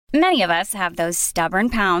Many of us have those stubborn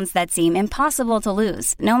pounds that seem impossible to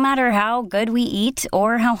lose, no matter how good we eat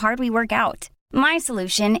or how hard we work out. My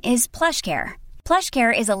solution is PlushCare.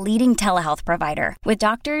 PlushCare is a leading telehealth provider with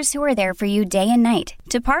doctors who are there for you day and night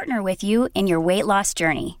to partner with you in your weight loss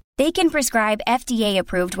journey. They can prescribe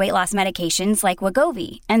FDA-approved weight loss medications like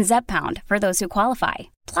Wegovy and Zepbound for those who qualify.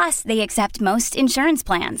 Plus, they accept most insurance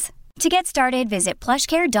plans. To get started, visit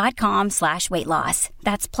plushcare.com/weightloss.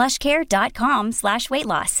 That's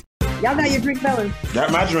plushcare.com/weightloss. Y'all got your drink, fellas?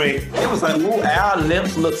 Got my drink. It was like, ooh, our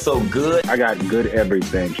lips look so good. I got good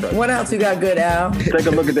everything, trust me. What else you got good, Al? Take a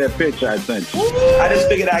look at that picture I sent you. I just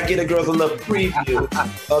figured I'd get the girls a little preview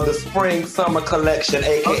of the spring summer collection,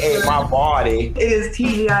 aka my body. It is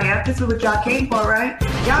TGIF. This is what y'all came for, right?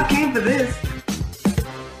 Y'all came for this.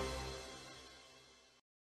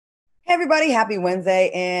 Hey everybody, happy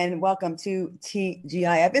Wednesday and welcome to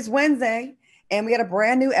TGIF. It's Wednesday and we got a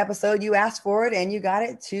brand new episode. You asked for it and you got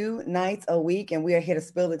it 2 nights a week, and we are here to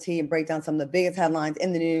spill the tea and break down some of the biggest headlines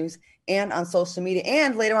in the news and on social media.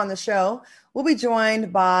 And later on the show, we'll be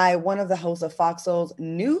joined by one of the hosts of Fox Soul's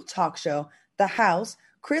new talk show, The House,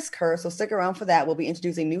 Chris Kerr. So stick around for that. We'll be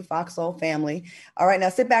introducing new Fox Soul family. All right, now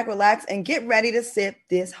sit back, relax, and get ready to sip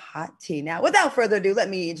this hot tea. Now, without further ado, let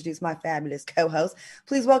me introduce my fabulous co-host.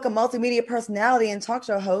 Please welcome multimedia personality and talk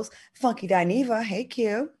show host, Funky Dineva. Hey,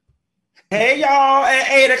 Q. Hey, y'all,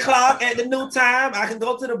 at 8 o'clock at the new time. I can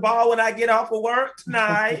go to the bar when I get off of work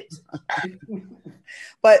tonight.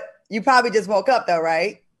 But you probably just woke up, though,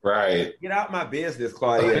 right? Right. Get out my business,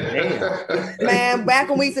 Claudia. Damn. Man, back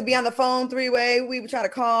when we used to be on the phone three-way, we would try to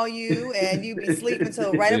call you and you'd be sleeping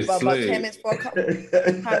until right about 10 minutes before time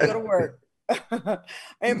to go to work.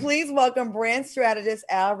 And please welcome brand strategist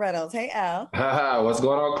Al Reynolds. Hey, Al. What's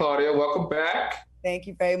going on, Claudia? Welcome back. Thank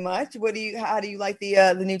you very much. How do you like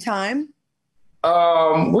the new time?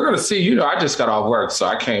 We're gonna see. I just got off work, so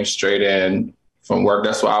I came straight in from work.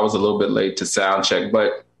 That's why I was a little bit late to sound check,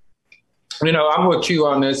 but I'm with you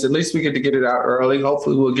on this. At least we get to get it out early.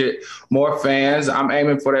 Hopefully we'll get more fans. I'm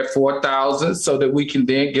aiming for that 4,000 so that we can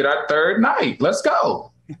then get our third night. Let's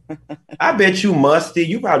go. I bet you musty.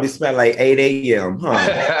 You probably smell like 8 a.m., huh?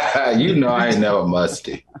 I ain't never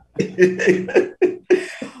musty.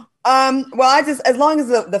 Well, as long as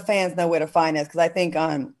the fans know where to find us, because I think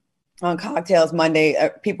on Cocktails Monday,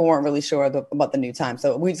 people weren't really sure about the new time.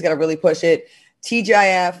 So we just got to really push it.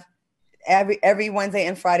 TGIF. Every Wednesday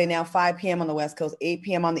and Friday now, 5 p.m. on the West Coast, 8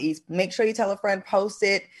 p.m. on the East. Make sure you tell a friend, post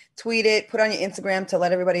it, tweet it, put it on your Instagram to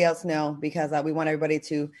let everybody else know, because we want everybody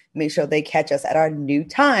to make sure they catch us at our new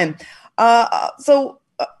time. So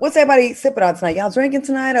what's everybody sipping on tonight? Y'all drinking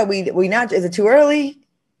tonight? Are we not? Is it too early?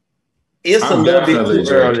 It's a little bit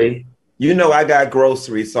too early. I got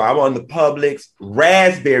groceries, so I'm on the Publix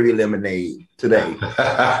raspberry lemonade today.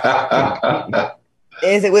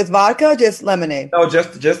 Is it with vodka or just lemonade? No,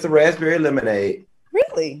 just the raspberry lemonade.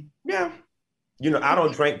 Really? Yeah. I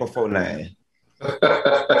don't drink before 9.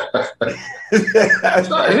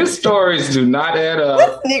 His stories do not add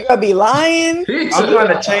up. This nigga be lying. I'm trying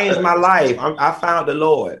to change my life. I found the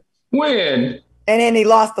Lord. When? And then he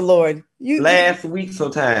lost the Lord. Last week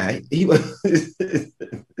sometime.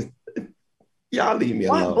 Y'all leave me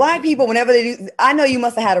alone. Black people, whenever they do, I know you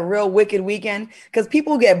must have had a real wicked weekend, because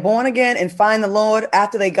people get born again and find the Lord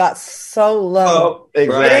after they got so low. Oh,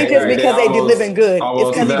 exactly. It ain't just because they did living good.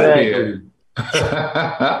 It's because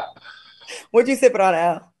What you sipping on,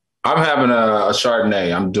 Al? I'm having a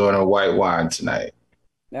Chardonnay. I'm doing a white wine tonight.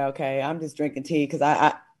 Okay, I'm just drinking tea because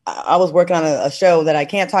I was working on a show that I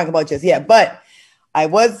can't talk about just yet, but I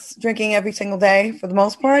was drinking every single day for the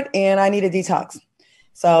most part, and I need a detox.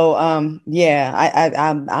 So, I'm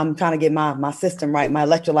trying to get my system right, my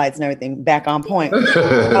electrolytes and everything back on point.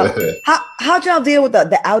 How'd y'all deal with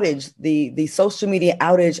the outage, the social media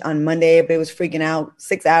outage on Monday? Everybody was freaking out.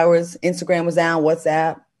 6 hours. Instagram was down.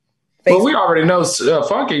 WhatsApp. Facebook. Well, we already know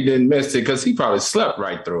Funky didn't miss it because he probably slept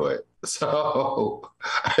right through it. So,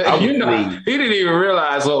 he didn't even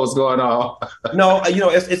realize what was going on. No,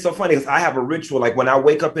 it's so funny because I have a ritual. Like when I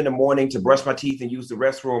wake up in the morning to brush my teeth and use the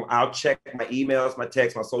restroom, I'll check my emails, my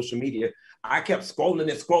texts, my social media. I kept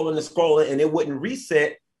scrolling, and it wouldn't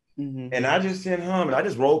reset. Mm-hmm. And I just didn't hum, and I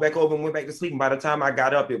just rolled back over and went back to sleep. And by the time I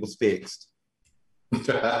got up, it was fixed.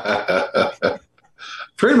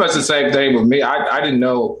 Pretty much the same thing with me. I didn't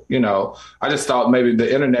know, I just thought maybe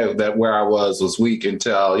the internet where I was weak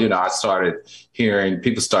until, I started hearing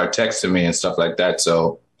people start texting me and stuff like that.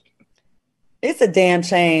 So it's a damn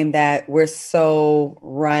shame that we're so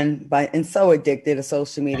run by and so addicted to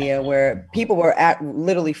social media, where people were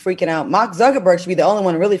literally freaking out. Mark Zuckerberg should be the only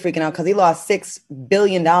one really freaking out because he lost $6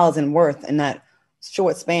 billion in worth in that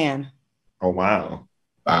short span. Oh, wow.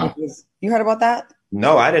 Wow. You heard about that?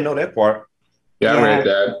 No, I didn't know that part. Yeah, I read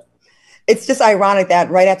that. It's just ironic that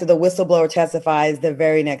right after the whistleblower testifies, the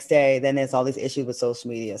very next day, then there's all these issues with social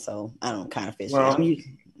media. So I don't kind of fishy. Well,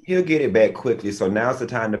 he'll get it back quickly. So now's the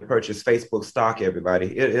time to purchase Facebook stock,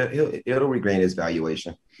 everybody. It'll regain its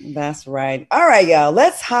valuation. That's right. All right, y'all.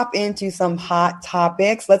 Let's hop into some hot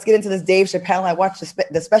topics. Let's get into this Dave Chappelle. I watched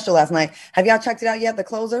the special last night. Have y'all checked it out yet, The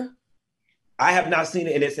Closer? I have not seen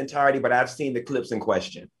it in its entirety, but I've seen the clips in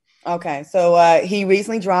question. Okay, so he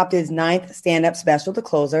recently dropped his 9th stand-up special, The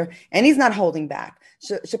Closer, and he's not holding back.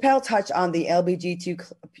 Chappelle touched on the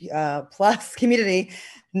LGBTQ plus community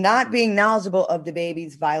not being knowledgeable of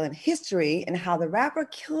DaBaby's violent history and how the rapper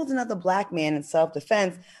killed another Black man in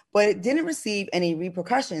self-defense, but it didn't receive any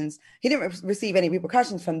repercussions. He didn't receive any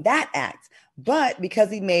repercussions from that act, but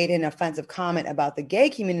because he made an offensive comment about the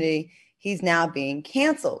gay community, he's now being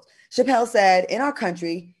canceled. Chappelle said, in our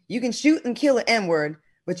country, you can shoot and kill an N-word,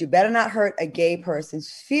 but you better not hurt a gay person's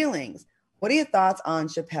feelings. What are your thoughts on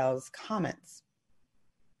Chappelle's comments?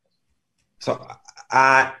 So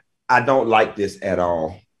I don't like this at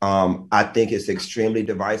all. I think it's extremely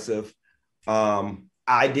divisive.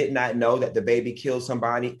 I did not know that DaBaby killed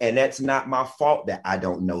somebody, and that's not my fault that I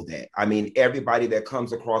don't know that. I mean, everybody that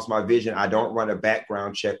comes across my vision, I don't run a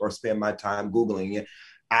background check or spend my time Googling it.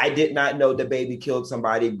 I did not know DaBaby killed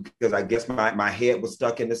somebody because I guess my head was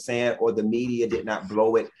stuck in the sand, or the media did not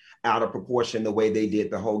blow it out of proportion the way they did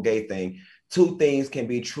the whole gay thing. Two things can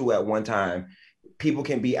be true at one time. People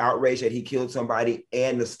can be outraged that he killed somebody,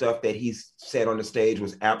 and the stuff that he said on the stage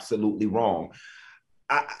was absolutely wrong.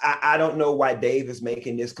 I don't know why Dave is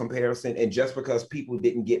making this comparison. And just because people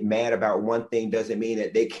didn't get mad about one thing doesn't mean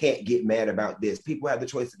that they can't get mad about this. People have the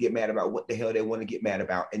choice to get mad about what the hell they want to get mad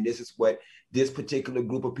about. And this is what this particular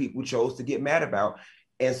group of people chose to get mad about.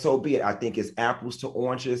 And so be it. I think it's apples to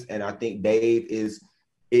oranges. And I think Dave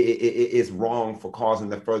is wrong for causing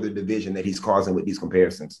the further division that he's causing with these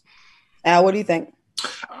comparisons. Al, what do you think?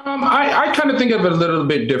 I kind of think of it a little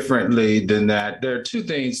bit differently than that. There are two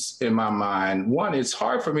things in my mind. One, it's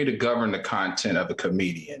hard for me to govern the content of a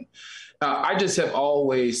comedian. I just have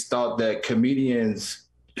always thought that comedians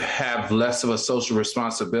have less of a social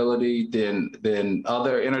responsibility than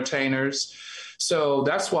other entertainers. So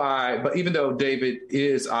that's why, but even though David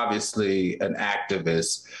is obviously an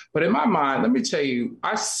activist, but in my mind, let me tell you,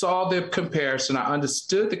 I saw the comparison, I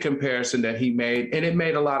understood the comparison that he made, and it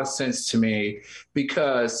made a lot of sense to me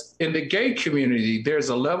because in the gay community, there's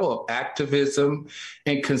a level of activism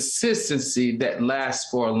and consistency that lasts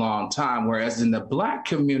for a long time. Whereas in the Black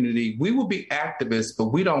community, we will be activists, but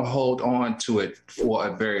we don't hold on to it for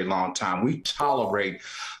a very long time. We tolerate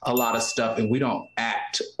a lot of stuff and we don't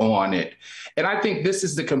act on it. And I think this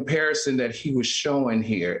is the comparison that he was showing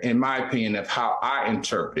here, in my opinion, of how I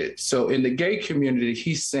interpret it. So in the gay community,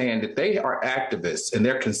 he's saying that they are activists and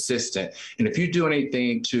they're consistent. And if you do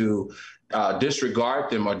anything to disregard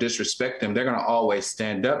them or disrespect them, they're going to always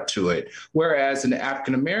stand up to it. Whereas in the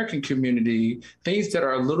African-American community, things that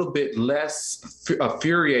are a little bit less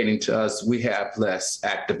infuriating to us, we have less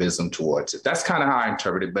activism towards it. That's kind of how I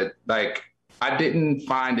interpret it. But like, I didn't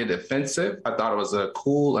find it offensive. I thought it was a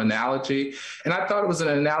cool analogy. And I thought it was an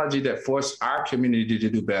analogy that forced our community to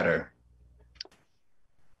do better.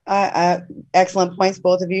 Excellent points,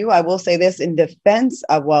 both of you. I will say this in defense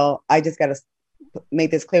of, well, I just got to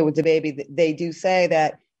make this clear with DaBaby. They do say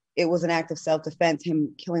that it was an act of self-defense,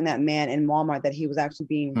 him killing that man in Walmart, that he was actually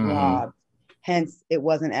being robbed. Hence, it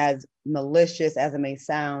wasn't as malicious as it may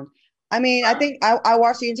sound. I mean, I think I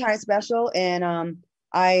watched the entire special, and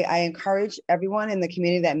I encourage everyone in the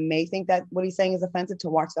community that may think that what he's saying is offensive to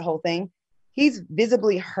watch the whole thing. He's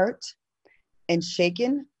visibly hurt and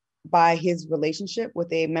shaken by his relationship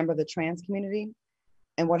with a member of the trans community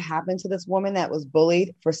and what happened to this woman that was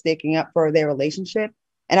bullied for sticking up for their relationship.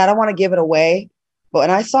 And I don't want to give it away, but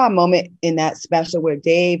when I saw a moment in that special where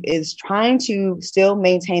Dave is trying to still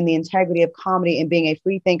maintain the integrity of comedy and being a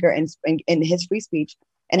free thinker and in his free speech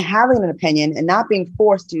and having an opinion and not being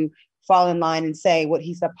forced to fall in line and say what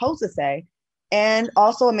he's supposed to say. And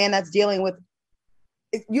also a man that's dealing with,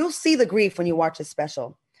 you'll see the grief when you watch his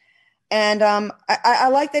special. And I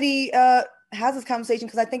like that he has this conversation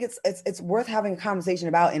because I think it's worth having a conversation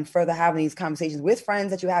about and further having these conversations with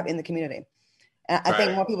friends that you have in the community. And I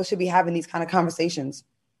think more people should be having these kind of conversations.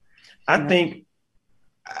 I think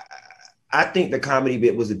the comedy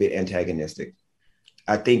bit was a bit antagonistic.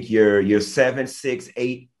 I think you're 7, 6,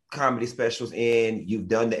 8 comedy specials in, you've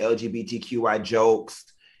done the LGBTQI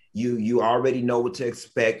jokes. You already know what to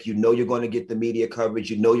expect. You know you're going to get the media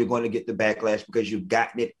coverage. You know you're going to get the backlash because you've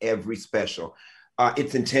gotten it every special.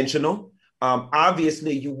 It's intentional.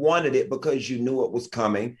 Obviously, you wanted it because you knew it was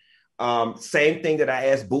coming. Same thing that I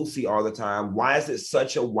ask Boosie all the time. Why is it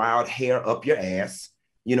such a wild hair up your ass?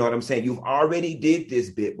 You know what I'm saying? You've already did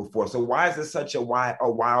this bit before. So why is it such a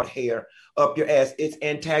wild hair up your ass? It's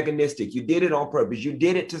antagonistic. You did it on purpose. You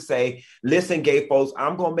did it to say, listen, gay folks,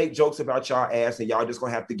 I'm going to make jokes about y'all ass and y'all just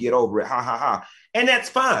going to have to get over it. Ha, ha, ha. And that's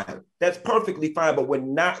fine. That's perfectly fine. But we're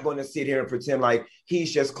not going to sit here and pretend like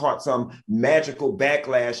he's just caught some magical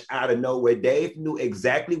backlash out of nowhere. Dave knew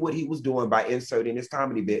exactly what he was doing by inserting this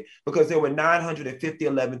comedy bit because there were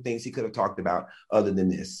 950 things he could have talked about other than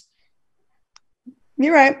this.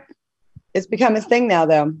 You're right. It's become his thing now,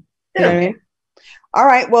 though. Yeah. You know what I mean? All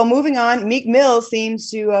right. Well, moving on. Meek Mill seems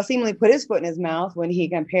to seemingly put his foot in his mouth when he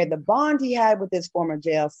compared the bond he had with his former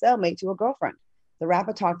jail cellmate to a girlfriend. The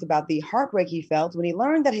rapper talked about the heartbreak he felt when he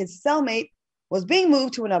learned that his cellmate was being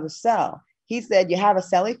moved to another cell. He said, you have a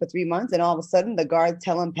cellie for 3 months, and all of a sudden the guards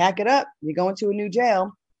tell him, pack it up. You're going to a new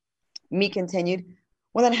jail. Meek continued,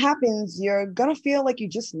 when that happens, you're going to feel like you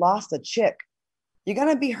just lost a chick. You're going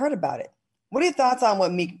to be hurt about it. What are your thoughts on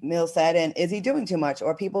what Meek Mill said? And is he doing too much,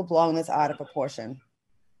 or are people blowing this out of proportion?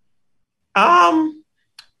 I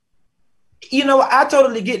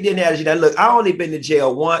totally get the analogy that, look, I only been to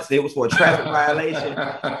jail once. It was for a traffic violation.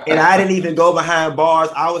 And I didn't even go behind bars.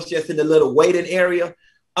 I was just in the little waiting area.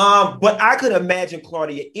 But I could imagine,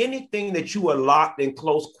 Claudia, anything that you are locked in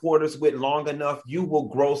close quarters with long enough, you will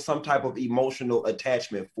grow some type of emotional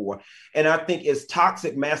attachment for. And I think it's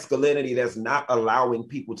toxic masculinity that's not allowing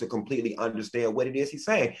people to completely understand what it is he's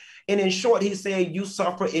saying. And in short, he's saying you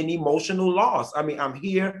suffer an emotional loss. I mean, I'm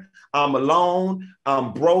here, I'm alone,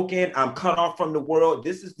 I'm broken, I'm cut off from the world.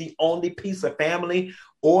 This is the only piece of family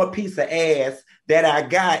or piece of ass that I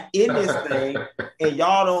got in this thing, and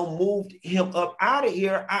y'all don't move him up out of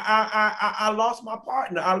here. I lost my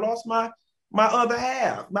partner. I lost my other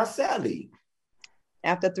half, my Sally.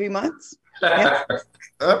 After 3 months? Yeah.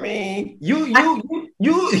 I mean, you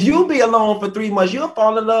be alone for 3 months. You'll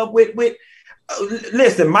fall in love with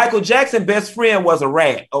listen, Michael Jackson's best friend was a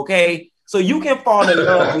rat, okay? So you can fall in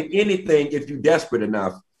love with anything if you're desperate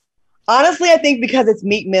enough. Honestly, I think because it's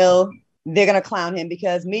Meek Mill, they're going to clown him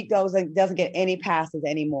because Meek doesn't get any passes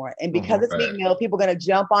anymore. And because it's Meek Mill, people are going to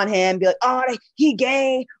jump on him, be like, oh, he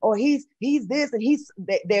gay, or he's this, and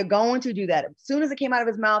they're going to do that. As soon as it came out of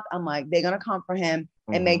his mouth, I'm like, they're going to come for him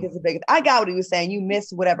and make this a big, I got what he was saying. You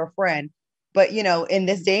miss whatever friend. But, in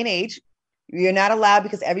this day and age, you're not allowed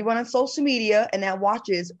because everyone on social media and that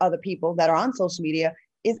watches other people that are on social media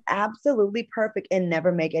is absolutely perfect and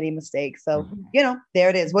never make any mistakes. So, there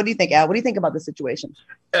it is. What do you think, Al? What do you think about the situation?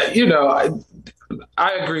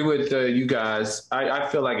 I agree with you guys. I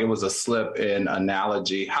feel like it was a slip in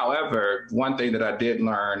analogy. However, one thing that I did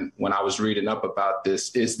learn when I was reading up about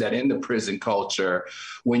this is that in the prison culture,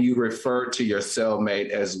 when you refer to your cellmate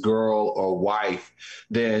as girl or wife,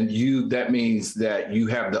 then that means that you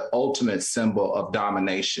have the ultimate symbol of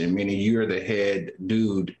domination, meaning you're the head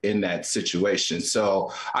dude in that situation.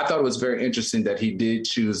 So I thought it was very interesting that he did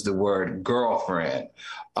choose the word girlfriend.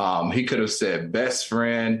 He could have said best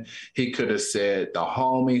friend. He could have said the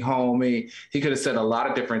homie. He could have said a lot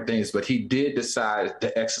of different things, but he did decide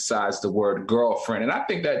to exercise the word girlfriend. And I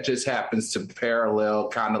think that just happens to parallel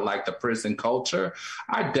kind of like the prison culture.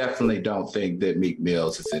 I definitely don't think that Meek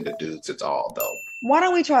Mills is into dudes at all, though. Why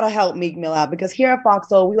don't we try to help Meek Mill out? Because here at Fox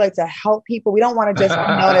Soul, we like to help people. We don't want to just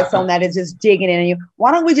notice someone that is just digging in you.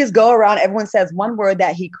 Why don't we just go around? Everyone says one word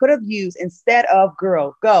that he could have used instead of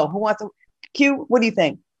girl. Go. Who wants to? Q, what do you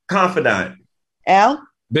think? Confidant. Al?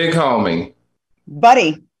 Big homie.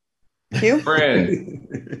 Buddy. Q?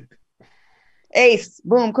 Friend. Ace.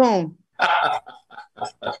 Boom, coon.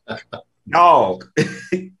 Dog.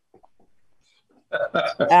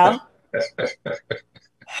 Al?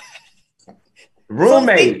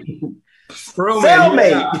 Roommate.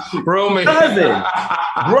 Cellmate. Roommate. Cousin.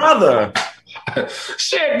 Brother.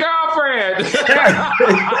 Shit, girlfriend.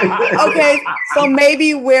 Okay, so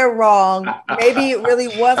maybe we're wrong. Maybe it really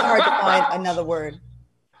was hard to find another word.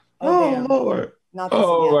 Oh Lord. Not this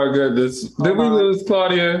Oh again. my goodness. Did we lose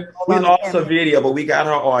Claudia? We lost a video, but we got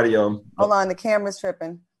her audio. Hold on, the camera's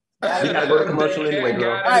tripping. We gotta go to commercial anyway,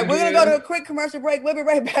 girl. All right, we're gonna go to a quick commercial break. We'll be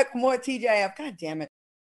right back with more TGIF. God damn it.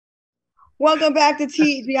 Welcome back to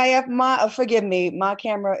TGIF. Forgive me, my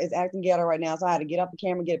camera is acting ghetto right now, so I had to get off the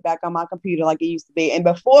camera and get it back on my computer like it used to be. And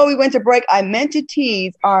before we went to break, I meant to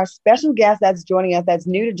tease our special guest that's joining us, that's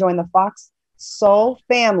new to join the Fox Soul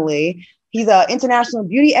family. He's an international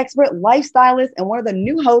beauty expert, lifestylist, and one of the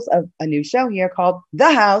new hosts of a new show here called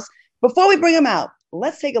The House. Before we bring him out,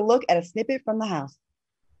 let's take a look at a snippet from The House.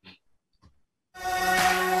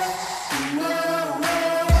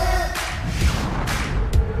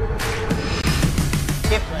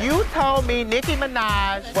 If you told me Nicki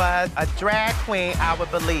Minaj was a drag queen, I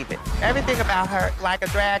would believe it. Everything about her, like a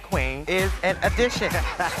drag queen, is an addition.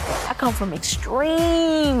 I come from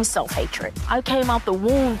extreme self-hatred. I came out the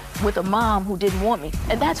womb with a mom who didn't want me.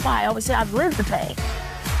 And that's why I always say I've lived the pain.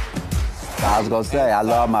 I was gonna say, I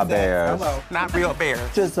love my bears. Hello, not real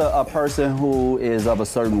bears. Just a person who is of a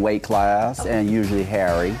certain weight class and usually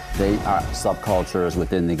hairy. They are subcultures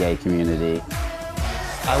within the gay community.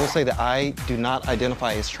 I will say that I do not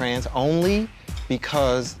identify as trans only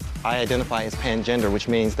because I identify as pangender, which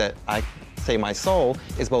means that I say my soul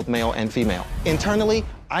is both male and female. Internally,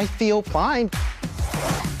 I feel fine.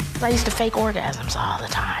 I used to fake orgasms all the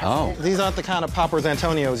time. Oh. These aren't the kind of poppers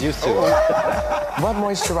Antonio's used to. What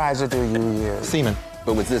moisturizer do you use? Semen.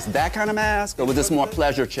 But was this that kind of mask, or was this more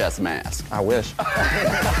pleasure chest mask? I wish.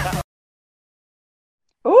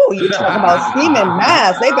 Ooh, you talk about semen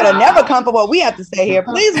mass. They better never come for what we have to say here.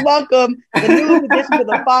 Please welcome the newest addition to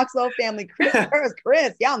the Foxo family, Chris.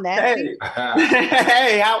 Chris, y'all nasty.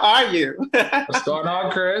 Hey, how are you? What's going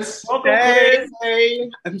on, Chris?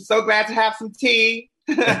 Hey, I'm so glad to have some tea.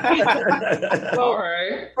 All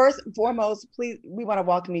right. First and foremost, please, we want to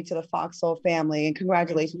welcome you to the Foxo family and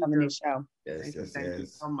congratulations on the new show. Yes. Thank you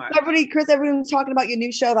so much. Celebrity, Chris, everyone's talking about your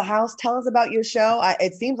new show, The House. Tell us about your show.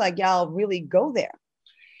 It seems like y'all really go there.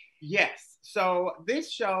 Yes. So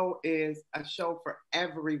this show is a show for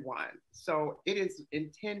everyone. So it is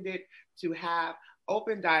intended to have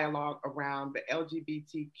open dialogue around the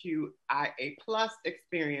LGBTQIA plus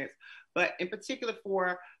experience, but in particular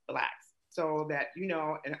for Blacks. So that, you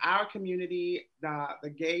know, in our community,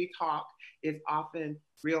 the gay talk is often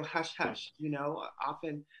real hush-hush, you know,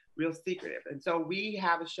 often real secretive. And so we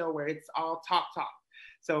have a show where it's all talk.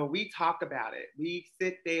 So we talk about it. We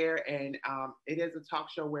sit there and it is a talk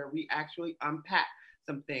show where we actually unpack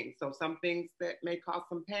some things. So some things that may cause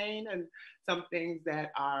some pain and some things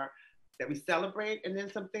that we celebrate, and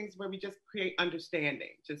then some things where we just create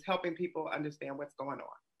understanding, just helping people understand what's going on.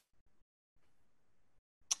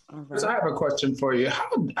 So I have a question for you.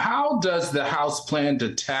 How does the House plan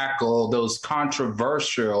to tackle those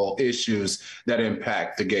controversial issues that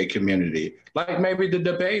impact the gay community? Like maybe the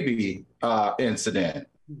DaBaby incident.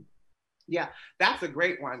 Yeah, that's a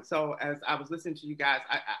great one. So as I was listening to you guys,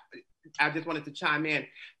 I just wanted to chime in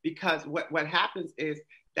because what happens is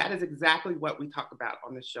that is exactly what we talk about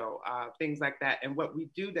on the show, things like that. And what we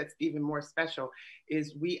do that's even more special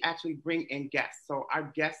is we actually bring in guests. So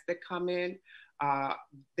our guests that come in,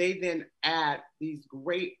 they then add these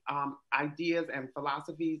great ideas and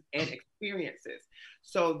philosophies and experiences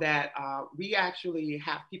so that we actually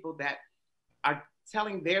have people that are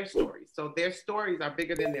telling their stories. So their stories are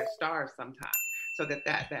bigger than their stars sometimes. So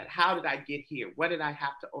that how did I get here? What did I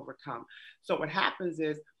have to overcome? So what happens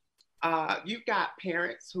is you've got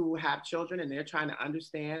parents who have children and they're trying to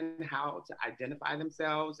understand how to identify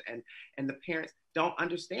themselves, and the parents don't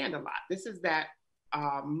understand a lot. This is that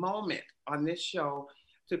moment on this show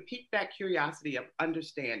to pique that curiosity of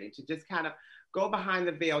understanding, to just kind of go behind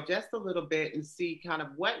the veil just a little bit and see kind of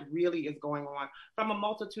what really is going on from a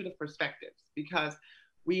multitude of perspectives. Because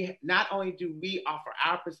we not only do we offer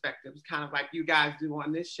our perspectives, kind of like you guys do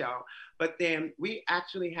on this show, but then we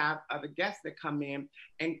actually have other guests that come in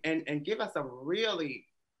and give us a really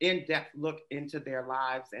in-depth look into their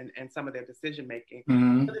lives and some of their decision making.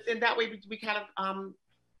 Mm-hmm. So that, that way we kind of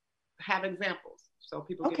have examples so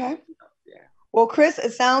people Okay. get yeah. Well, Chris,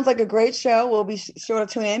 it sounds like a great show. We'll be sure to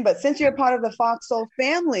tune in. But since you're part of the Foxo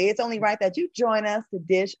family, it's only right that you join us to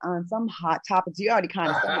dish on some hot topics. You already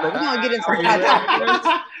kind of said, but we're going to get into some hot topics.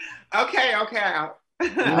 Okay.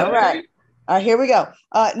 All right. Here we go.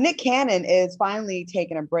 Nick Cannon is finally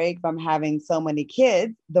taking a break from having so many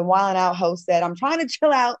kids. The Wild 'N Out host said, "I'm trying to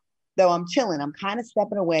chill out, though I'm chilling. I'm kind of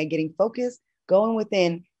stepping away, getting focused, going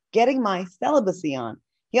within, getting my celibacy on."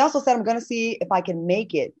 He also said, "I'm going to see if I can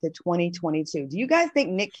make it to 2022. Do you guys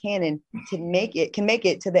think Nick Cannon can make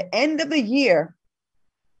it to the end of the year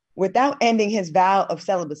without ending his vow of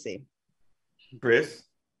celibacy? Chris?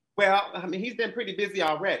 Well, I mean, he's been pretty busy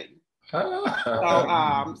already. So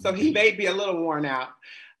he may be a little worn out.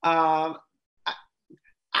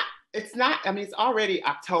 It's not, I mean, it's already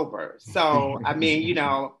October. So, I mean, you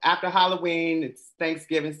know, after Halloween, it's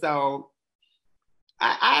Thanksgiving. So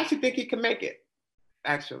I actually think he can make it.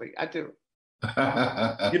 Actually, I do.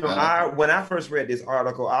 You know, when I first read this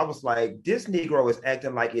article, I was like, this Negro is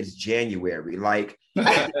acting like it's January. Like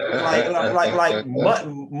much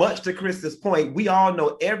to Chris's point, we all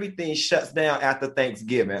know everything shuts down after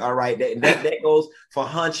Thanksgiving. All right. That goes for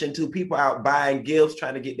hunching too. People out buying gifts,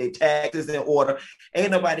 trying to get their taxes in order. Ain't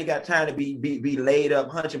nobody got time to be laid up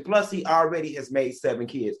hunching. Plus, he already has made 7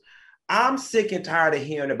 kids. I'm sick and tired of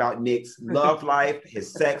hearing about Nick's love life,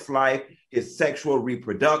 his sex life, his sexual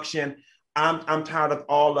reproduction. I'm tired of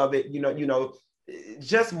all of it.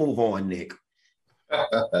 Just move on, Nick.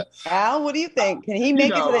 Al, what do you think? Can he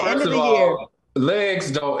make it to the end of the year?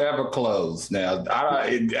 Legs don't ever close. Now,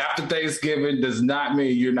 after Thanksgiving does not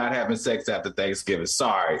mean you're not having sex after Thanksgiving.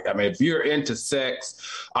 Sorry. I mean, if you're into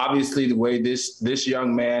sex, obviously the way this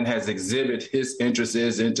young man has exhibited his interest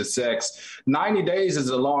is into sex, 90 days is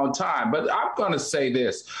a long time. But I'm going to say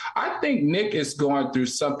this. I think Nick is going through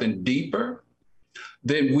something deeper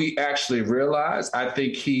than we actually realize. I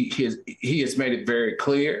think he has made it very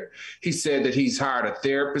clear. He said that he's hired a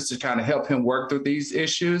therapist to kind of help him work through these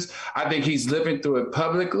issues. I think he's living through it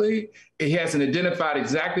publicly. He hasn't identified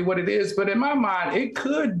exactly what it is, but in my mind, it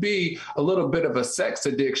could be a little bit of a sex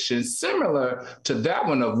addiction similar to that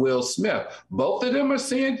one of Will Smith. Both of them are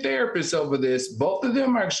seeing therapists over this. Both of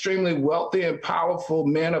them are extremely wealthy and powerful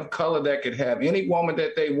men of color that could have any woman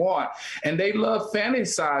that they want. And they love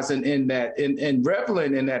fantasizing in that and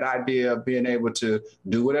reveling in that idea of being able to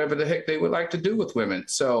do whatever the heck they would like to do with women.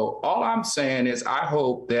 So all I'm saying is I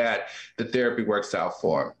hope that the therapy works out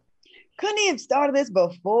for him. Couldn't he have started this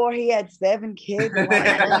before he had 7 kids? Right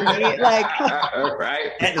at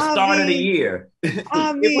the start of the year.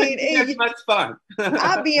 I mean, it's much fun.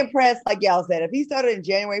 I'd be impressed, like y'all said, if he started in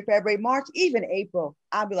January, February, March, even April.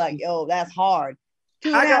 I'd be like, yo, that's hard.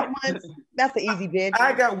 2.5 months, that's an easy bid.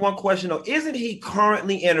 I got one question though. Isn't he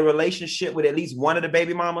currently in a relationship with at least one of the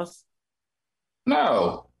baby mamas?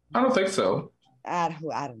 No, I don't think so. I don't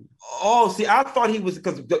know. Oh, see, I thought he was,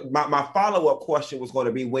 because my follow-up question was going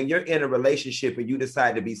to be, when you're in a relationship and you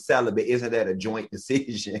decide to be celibate, isn't that a joint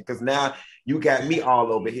decision? Because now you got me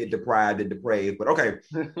all over here deprived and depraved, but okay.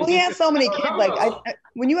 Well, he has so many kids. Like,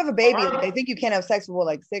 when you have a baby, they think you can't have sex for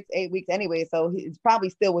like 6-8 weeks anyway, so he's probably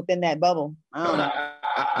still within that bubble. I don't know.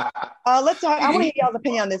 Let's talk. I want to hear y'all's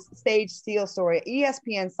opinion on this Sage Steele story.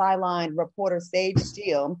 ESPN sideline reporter Sage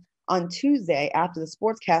Steele on Tuesday after the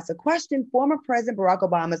sportscaster questioned former President Barack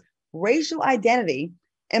Obama's racial identity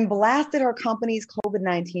and blasted her company's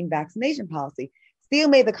COVID-19 vaccination policy. Steele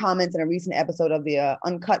made the comments in a recent episode of the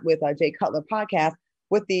Uncut with Jay Cutler podcast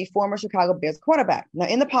with the former Chicago Bears quarterback. Now,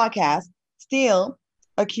 in the podcast, Steele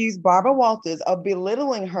accused Barbara Walters of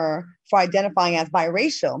belittling her for identifying as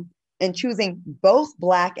biracial and choosing both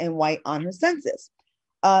Black and white on her census.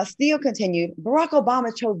 Steele continued, Barack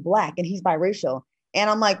Obama chose Black and he's biracial. And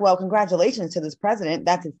I'm like, well, congratulations to this president.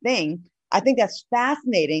 That's his thing. I think that's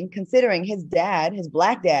fascinating considering his dad, his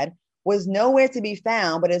Black dad, was nowhere to be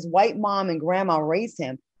found, but his white mom and grandma raised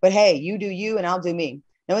him. But hey, you do you and I'll do me.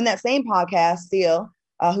 Now, in that same podcast, Steele,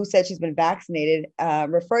 who said she's been vaccinated,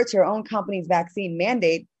 referred to her own company's vaccine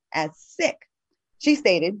mandate as sick. She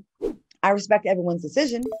stated, I respect everyone's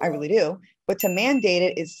decision. I really do. But to mandate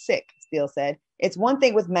it is sick, Steele said. It's one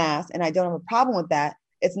thing with masks, and I don't have a problem with that.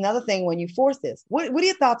 It's another thing when you force this. What are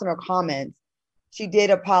your thoughts on her comments? She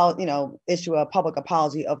did issue a public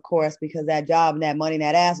apology, of course, because that job and that money and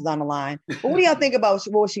that ass was on the line. But what do y'all think about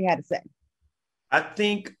what she had to say? I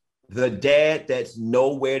think the dad that's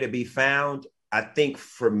nowhere to be found, I think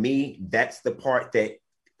for me, that's the part that,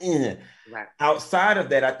 right. Outside of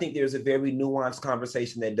that, I think there's a very nuanced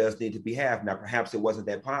conversation that does need to be had. Now, perhaps it wasn't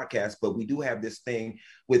that podcast, but we do have this thing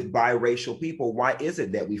with biracial people. Why is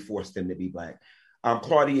it that we force them to be Black?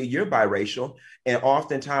 Claudia, you're biracial. And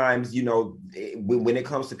oftentimes, when it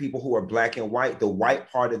comes to people who are Black and white, the white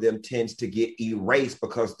part of them tends to get erased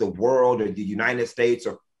because the world or the United States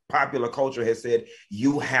or popular culture has said,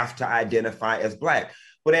 you have to identify as Black.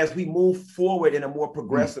 But as we move forward in a more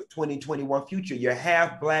progressive 2021 future, you're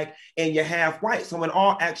half Black and you're half white. So in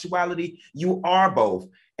all actuality, you are both.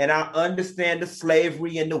 And I understand the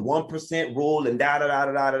slavery and the 1% rule and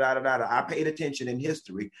da-da-da-da-da-da-da-da. I paid attention in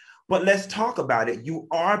history. But let's talk about it. You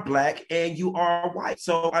are Black and you are white.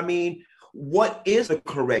 So, I mean, what is the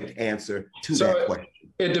correct answer to that question?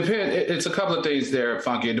 It depends. It's a couple of things there,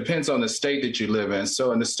 Funky. It depends on the state that you live in.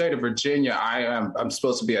 So in the state of Virginia, I'm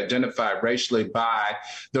supposed to be identified racially by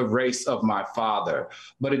the race of my father.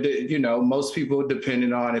 But, most people,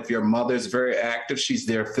 depending on if your mother's very active, she's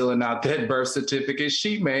there filling out that birth certificate,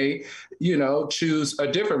 she may, choose a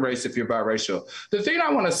different race if you're biracial. The thing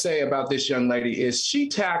I want to say about this young lady is she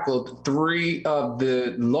tackled 3 of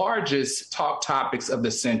the largest talk topics of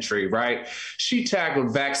the century, right? She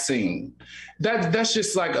tackled vaccine. That's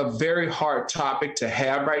just like a very hard topic to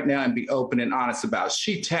have right now and be open and honest about.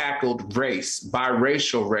 She tackled race,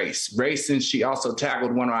 biracial race, and she also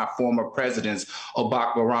tackled one of our former presidents,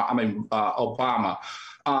 Obama.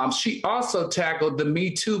 She also tackled the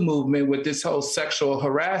Me Too movement with this whole sexual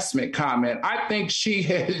harassment comment. I think she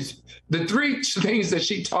has the three things that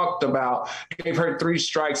she talked about gave her 3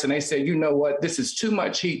 strikes, and they said, you know what, this is too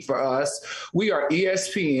much heat for us. We are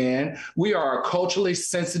ESPN. We are a culturally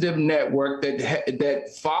sensitive network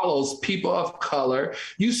that follows people of color.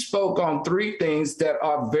 You spoke on 3 things that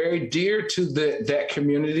are very dear to that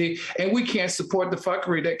community, and we can't support the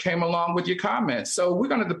fuckery that came along with your comments. So we're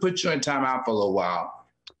going to have to put you in timeout for a little while.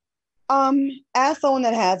 As someone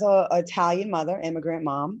that has a Italian mother, immigrant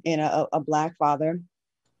mom, and a Black father,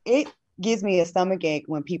 it gives me a stomach ache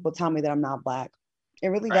when people tell me that I'm not Black. It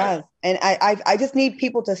really does. And I just need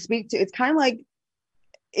people to speak to. It's kind of like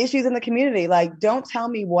issues in the community. Like, don't tell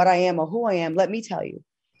me what I am or who I am. Let me tell you.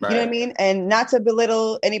 You know what I mean? And not to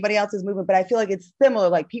belittle anybody else's movement, but I feel like it's similar,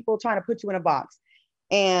 like people trying to put you in a box.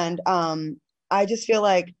 And I just feel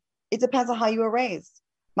like it depends on how you were raised.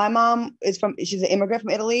 My mom she's an immigrant from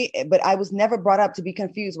Italy, but I was never brought up to be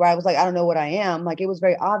confused where I was like, I don't know what I am. Like, it was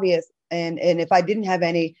very obvious. And if I didn't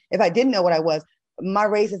know what I was, my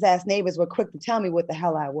racist ass neighbors were quick to tell me what the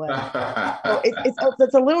hell I was. So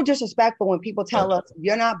it's a little disrespectful when people tell us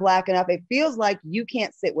you're not Black enough. It feels like you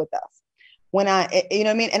can't sit with us. You know what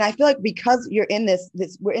I mean? And I feel like because you're in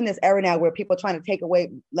we're in this era now where people are trying to take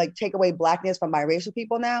away Blackness from biracial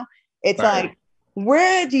people now. It's like,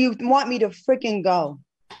 where do you want me to freaking go?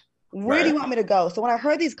 Where do you want me to go? So when I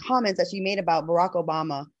heard these comments that she made about Barack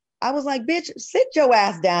Obama, I was like, bitch, sit your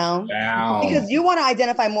ass down. Because you want to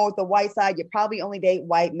identify more with the white side. You probably only date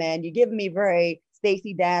white men. You're giving me very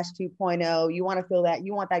Stacey Dash 2.0. You want to feel that.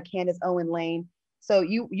 You want that Candace Owen lane. So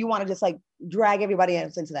you want to just like drag everybody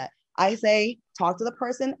else into that. I say, talk to the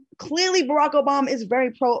person. Clearly, Barack Obama is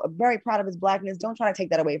very proud of his Blackness. Don't try to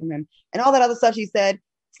take that away from him. And all that other stuff she said,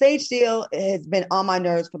 Sage Steele has been on my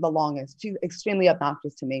nerves for the longest. She's extremely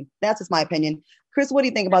obnoxious to me. That's just my opinion. Chris, what do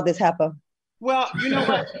you think about this heifer? Well, you know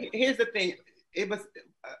what? Here's the thing. It was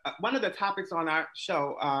one of the topics on our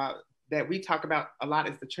show that we talk about a lot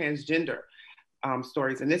is the transgender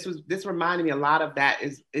stories. And this reminded me a lot of that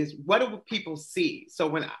is what do people see? So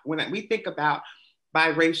when we think about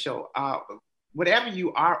biracial, whatever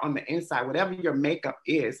you are on the inside, whatever your makeup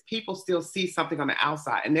is, people still see something on the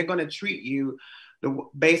outside, and they're going to treat you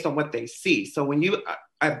based on what they see. So when you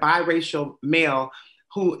a biracial male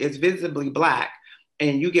who is visibly Black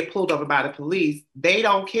and you get pulled over by the police, they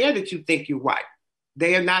don't care that you think you're white.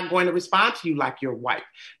 They are not going to respond to you like you're white.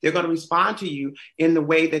 They're going to respond to you in the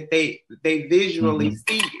way that they visually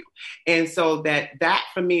see you. And so that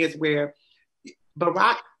for me is where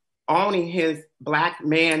Barack owning his Black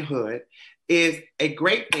manhood is a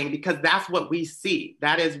great thing, because that's what we see.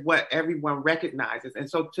 That is what everyone recognizes. And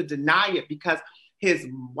so to deny it because his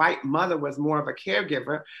white mother was more of a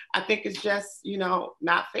caregiver, I think it's just,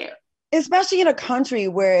 not fair. Especially in a country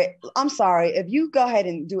where, I'm sorry, if you go ahead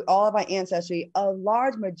and do all of our ancestry, a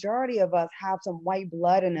large majority of us have some white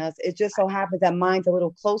blood in us. It just so happens that mine's a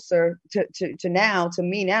little closer to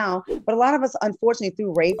me now. But a lot of us, unfortunately,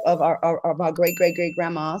 through rape of our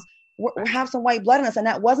great-great-great-grandmas, we have some white blood in us, and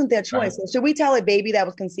that wasn't their choice. So should we tell a baby that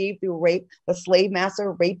was conceived through rape, the slave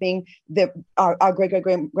master raping our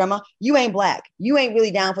great-great-grandma, you ain't Black. You ain't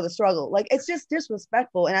really down for the struggle. Like, it's just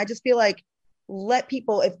disrespectful. And I just feel like, let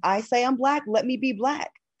people, if I say I'm Black, let me be Black.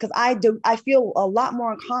 Because I feel a lot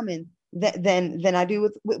more in common than I do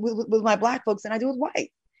with my Black folks than I do with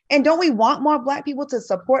white. And don't we want more Black people to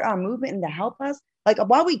support our movement and to help us? Like,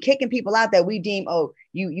 why are we kicking people out that we deem,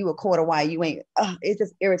 you a quarter white, you ain't, it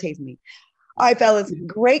just irritates me. All right, fellas,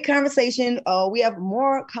 great conversation. We have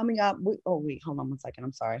more coming up. Wait, hold on 1 second.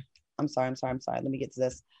 I'm sorry. Let me get to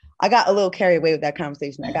this. I got a little carried away with that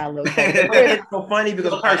conversation. It's so funny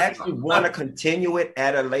because I actually want to continue it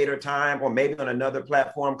at a later time or maybe on another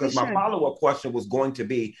platform, because my follow-up question was going to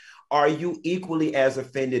be, are you equally as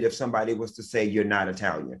offended if somebody was to say you're not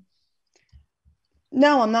Italian?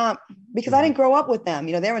 No, I'm not, because I didn't grow up with them.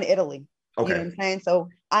 They're in Italy. Okay. You know what I'm saying? So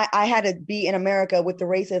I had to be in America with the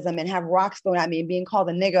racism and have rocks thrown at me and being called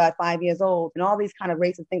a nigger at 5 years old and all these kind of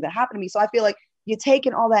racist things that happened to me. So I feel like you're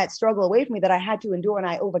taking all that struggle away from me that I had to endure and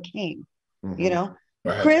I overcame, Right.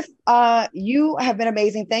 Chris, you have been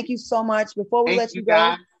amazing. Thank you so much. Before we let you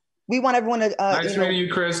go, we want everyone to... nice meeting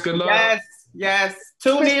you, Chris. Good luck. Yes.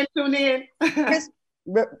 Tune in. Chris,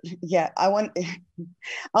 I want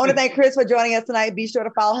to thank Chris for joining us tonight. Be sure to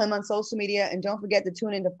follow him on social media, and don't forget to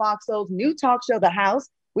tune into Fox Soul's new talk show, The House,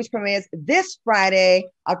 which premieres this Friday,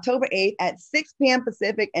 October 8th at 6 p.m.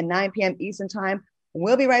 Pacific and 9 p.m. Eastern Time.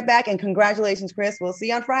 We'll be right back, and congratulations, Chris. We'll see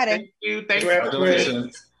you on Friday. Thank you.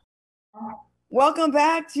 Congratulations. Welcome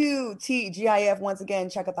back to TGIF. Once again,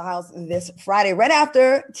 check out the house this Friday, right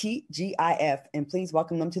after TGIF. And please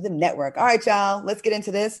welcome them to the network. All right, y'all, let's get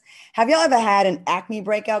into this. Have y'all ever had an acne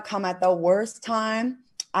breakout come at the worst time?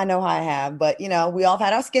 I know how I have, but we all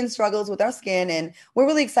had our skin struggles with our skin, and we're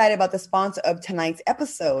really excited about the sponsor of tonight's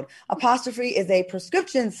episode. Apostrophe is a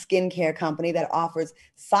prescription skincare company that offers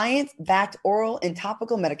science-backed oral and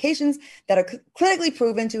topical medications that are clinically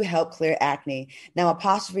proven to help clear acne. Now,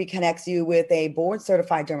 Apostrophe connects you with a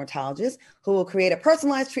board-certified dermatologist who will create a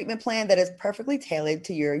personalized treatment plan that is perfectly tailored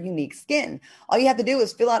to your unique skin. All you have to do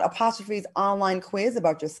is fill out Apostrophe's online quiz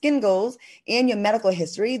about your skin goals and your medical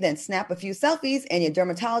history, then snap a few selfies, and your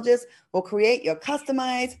dermatologist will create your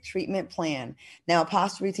customized treatment plan. Now,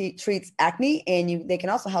 Apostrophe treats acne, and they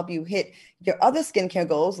can also help you hit your other skincare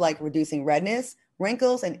goals like reducing redness,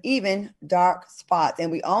 wrinkles, and even dark spots.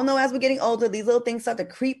 And we all know as we're getting older, these little things start to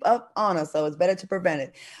creep up on us, so it's better to prevent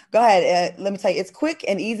it. Go ahead. Let me tell you, it's quick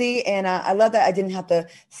and easy, and I love that I didn't have to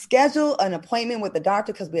schedule an appointment with the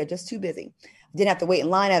doctor because we are just too busy. I didn't have to wait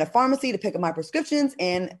in line at a pharmacy to pick up my prescriptions,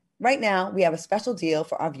 and right now, we have a special deal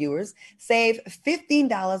for our viewers. Save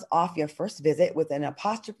 $15 off your first visit with an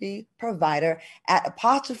Apostrophe provider at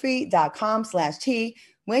apostrophe.com/T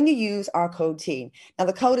when you use our code T. Now,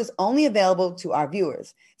 the code is only available to our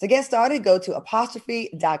viewers. To get started, go to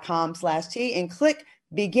apostrophe.com/T and click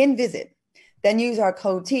Begin Visit. Then use our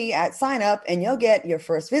code T at sign up and you'll get your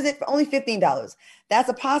first visit for only $15. That's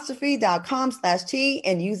apostrophe.com/T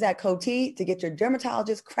and use that code T to get your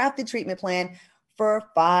dermatologist crafted treatment plan for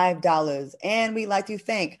 $5. And we'd like to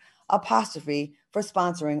thank Apostrophe for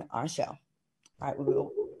sponsoring our show. All right,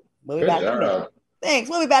 we'll be back in a minute. Thanks.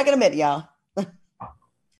 We'll be back in a minute, y'all.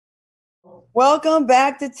 Welcome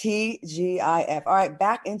back to TGIF. All right,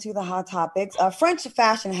 back into the hot topics. A French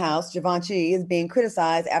fashion house, Givenchy, is being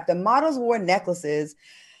criticized after models wore necklaces.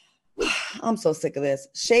 I'm so sick of this.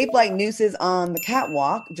 Shaped like nooses on the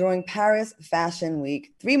catwalk during Paris Fashion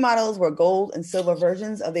Week. 3 models were gold and silver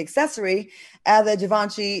versions of the accessory at the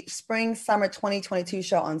Givenchy Spring Summer 2022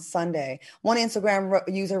 show on Sunday. One Instagram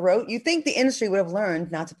user wrote, "You think the industry would have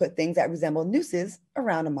learned not to put things that resemble nooses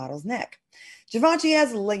around a model's neck." Givenchy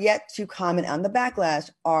has yet to comment on the backlash.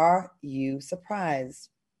 Are you surprised?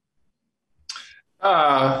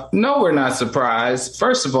 No, we're not surprised.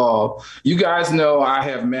 First of all, you guys know I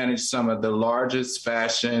have managed some of the largest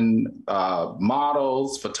fashion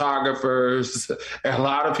models, photographers, a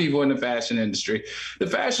lot of people in the fashion industry. The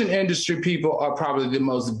fashion industry people are probably the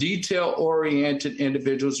most detail-oriented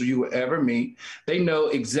individuals you will ever meet. They know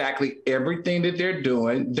exactly everything that they're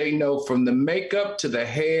doing. They know from the makeup to the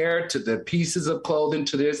hair to the pieces of clothing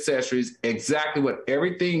to the accessories exactly what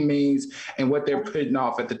everything means and what they're putting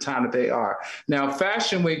off at the time that they are. Now,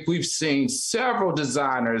 Fashion Week, we've seen several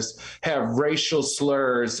designers have racial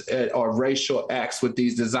slurs or racial acts with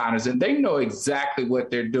these designers, and they know exactly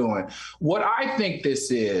what they're doing. What I think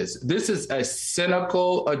this is a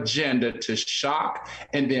cynical agenda to shock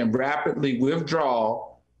and then rapidly withdraw,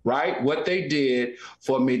 right? What they did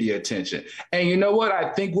for media attention. And you know what?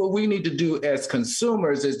 I think what we need to do as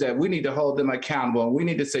consumers is that we need to hold them accountable. And we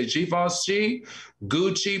need to say, Givenchy,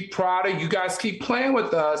 Gucci, Prada, you guys keep playing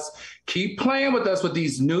with us. Keep playing with us with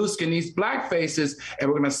these new skin, these black faces, and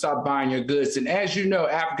we're going to stop buying your goods. And as you know,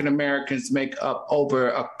 African Americans make up over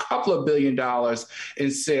a couple of $1 billion in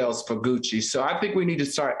sales for Gucci. So I think we need to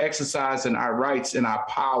start exercising our rights and our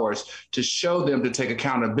powers to show them to take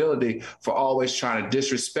accountability for always trying to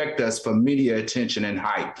disrespect us for media attention and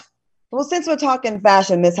hype. Well, since we're talking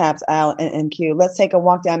fashion mishaps, Al and Q, let's take a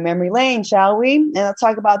walk down memory lane, shall we? And let's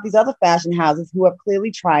talk about these other fashion houses who have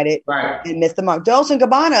clearly tried it and missed the mark. Dolce &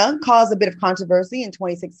 Gabbana caused a bit of controversy in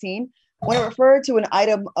 2016 when it referred to an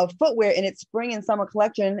item of footwear in its spring and summer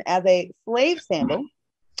collection as a slave sandal.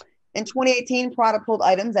 In 2018, Prada pulled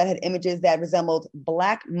items that had images that resembled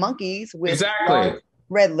black monkeys with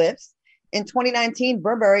red lips. In 2019,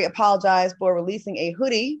 Burberry apologized for releasing a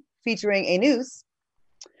hoodie featuring a noose.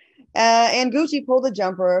 And Gucci pulled a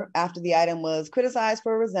jumper after the item was criticized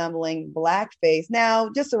for resembling blackface. Now,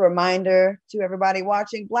 just a reminder to everybody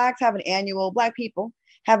watching, Black people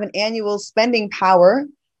have an annual spending power,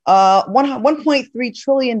 $1.3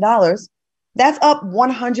 trillion. That's up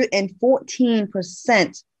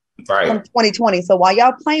 114% from 2020. So while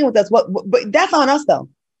y'all playing with us, but that's on us though.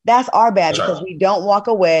 That's our bad because we don't walk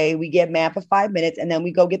away. We get mad for 5 minutes and then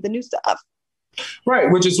we go get the new stuff. Right,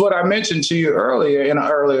 which is what I mentioned to you earlier in an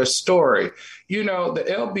earlier story. You know, the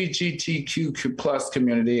LGBTQ plus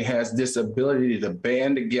community has this ability to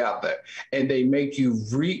band together and they make you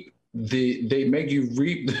they make you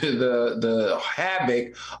reap the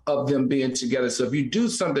havoc of them being together. So if you do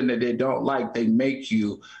something that they don't like, they make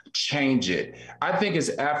you change it. I think as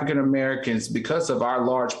African Americans, because of our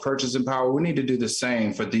large purchasing power, we need to do the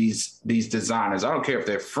same for these designers. I don't care if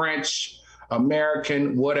they're French,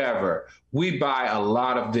 American, whatever. We buy a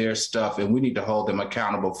lot of their stuff, and we need to hold them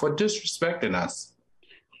accountable for disrespecting us.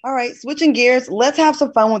 All right, switching gears, let's have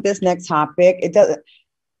some fun with this next topic.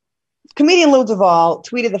 Comedian Lil Duval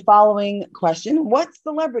tweeted the following question: what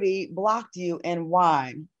celebrity blocked you and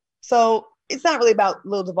why? So it's not really about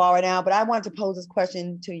Lil Duval right now, but I wanted to pose this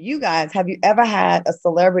question to you guys. Have you ever had a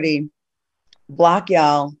celebrity block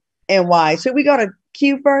y'all and why? Should we go to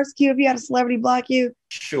Q first? Q, have you had a celebrity block you?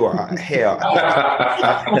 Sure. Hell,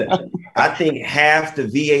 I think half the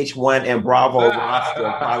VH1 and Bravo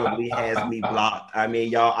roster probably has me blocked. I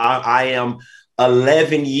mean, y'all, I am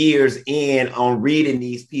 11 years in on reading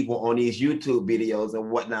these people on these YouTube videos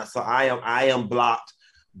and whatnot. So I am blocked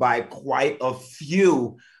by quite a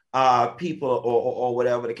few people or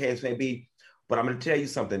whatever the case may be. But I'm going to tell you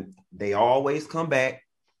something. They always come back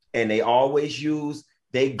and they always use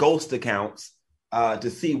their ghost accounts to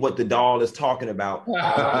see what the doll is talking about.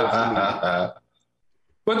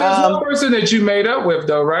 But there's one person that you made up with,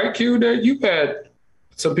 though, right, Q? That you've had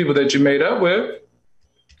some people that you made up with.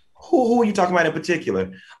 Who are you talking about in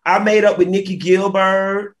particular? I made up with Nikki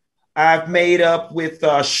Gilbert. I've made up with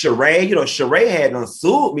Sheree. You know, Sheree hadn't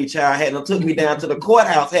sued me, child. Hadn't took me down to the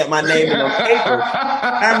courthouse, had my name in the paper.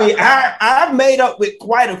 I mean, I've made up with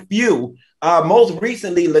quite a few. Most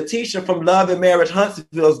recently, Letitia from Love and Marriage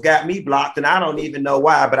Huntsville's got me blocked, and I don't even know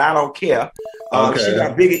why, but I don't care. She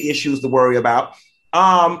got bigger issues to worry about.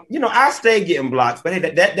 You know, I stay getting blocked, but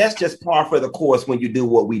hey, that's just par for the course when you do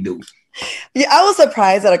what we do. Yeah, I was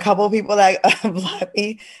surprised at a couple of people that blocked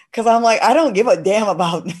me because I'm like, I don't give a damn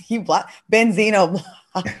about you. Benzino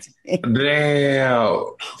blocked me. Damn.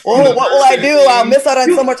 Oh, what will I do? I'll miss out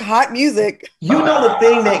on so much hot music. You know the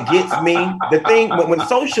thing that gets me? The thing when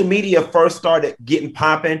social media first started getting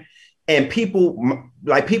popping, and people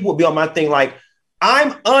would be on my thing like,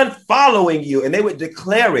 I'm unfollowing you, and they would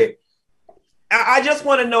declare it. I just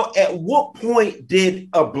want to know, at what point did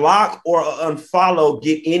a block or an unfollow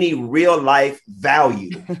get any real life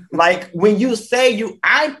value? Like when you say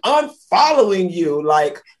I'm unfollowing you,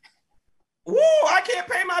 like, woo, I can't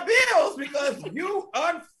pay my bills because you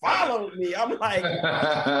unfollowed me. I'm like,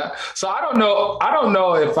 so I don't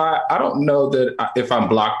know if I'm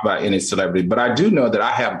blocked by any celebrity, but I do know that I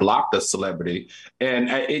have blocked a celebrity, and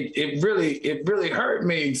it really hurt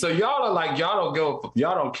me. So y'all are like, y'all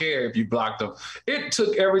don't care if you blocked them. It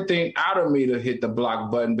took everything out of me to hit the block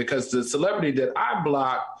button because the celebrity that I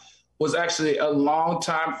blocked was actually a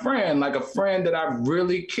longtime friend, like a friend that I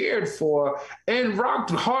really cared for and rocked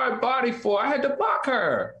hard body for. I had to block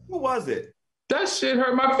her. Who was it? That shit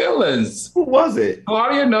hurt my feelings. Who was it?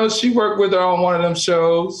 Claudia knows. She worked with her on one of them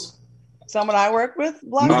shows. Someone I work with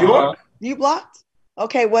blocked you blocked?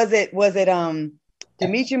 Okay, was it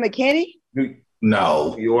Demetri McKinney?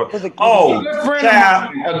 No. Child.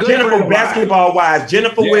 Jennifer Basketball Wives,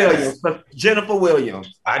 Jennifer Williams. Jennifer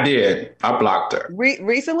Williams. I did. I blocked her.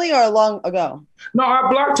 Recently or long ago? No, I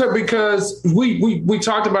blocked her because we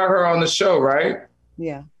talked about her on the show, right?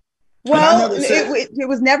 Yeah. Well, it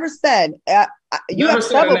was never said. You have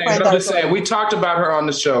several friends. I'm just saying, we talked about her on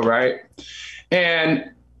the show, right? And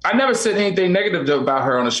I never said anything negative about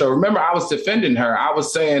her on the show. Remember, I was defending her. I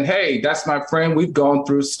was saying, hey, that's my friend. We've gone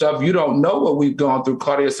through stuff. You don't know what we've gone through,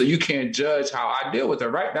 Claudia, so you can't judge how I deal with her,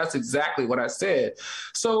 right? That's exactly what I said.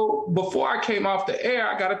 So before I came off the air,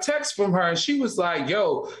 I got a text from her, and she was like,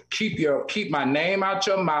 yo, keep my name out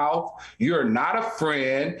your mouth. You're not a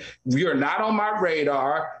friend. You're not on my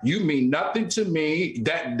radar. You mean nothing to me.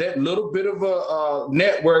 That little bit of a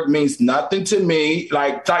network means nothing to me.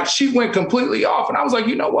 Like she went completely off, and I was like,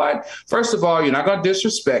 you know what? First of all, you're not going to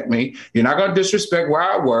disrespect me. You're not going to disrespect where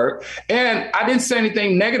I work. And I didn't say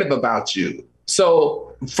anything negative about you.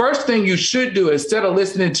 So first thing you should do, instead of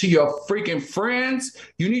listening to your freaking friends,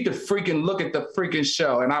 you need to freaking look at the freaking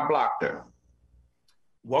show. And I blocked her.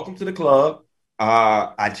 Welcome to the club.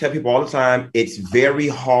 I tell people all the time, it's very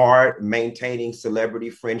hard maintaining celebrity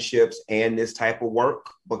friendships and this type of work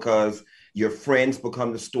because your friends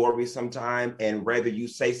become the story sometime, and whether you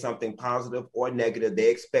say something positive or negative, they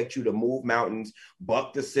expect you to move mountains,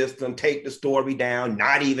 buck the system, take the story down,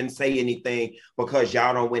 not even say anything because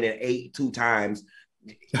y'all don't win it 2 times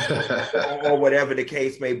or whatever the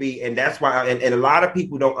case may be. And that's why, and a lot of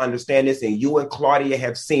people don't understand this, and you and Claudia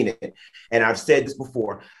have seen it. And I've said this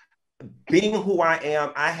before. Being who I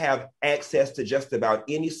am, I have access to just about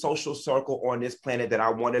any social circle on this planet that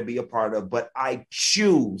I want to be a part of, but I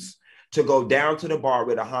choose to go down to the bar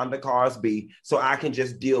where the Honda cars be so I can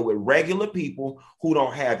just deal with regular people who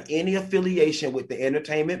don't have any affiliation with the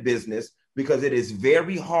entertainment business, because it is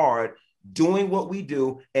very hard doing what we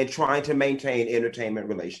do and trying to maintain entertainment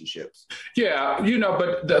relationships. Yeah,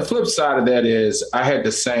 but the flip side of that is I had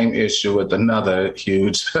the same issue with another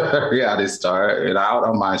huge reality star, and I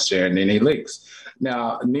don't mind sharing, Nene Leakes.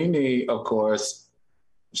 Now, Nene, of course,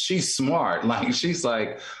 she's smart. Like, she's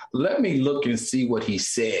like, let me look and see what he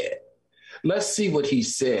said. Let's see what he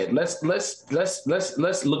said. Let's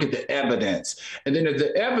look at the evidence. And then if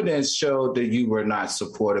the evidence showed that you were not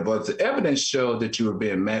supportive, or if the evidence showed that you were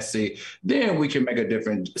being messy, then we can make a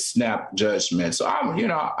different snap judgment. So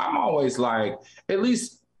I'm always like, at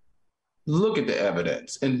least look at the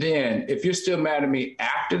evidence. And then if you're still mad at me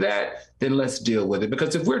after that, then let's deal with it.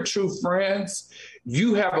 Because if we're true friends,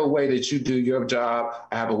 you have a way that you do your job.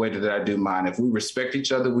 I have a way that I do mine. If we respect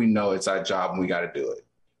each other, we know it's our job and we got to do it.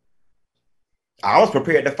 I was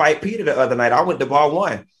prepared to fight Peter the other night. I went to bar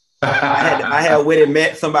one. I had went and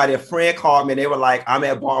met somebody, a friend called me, and they were like, I'm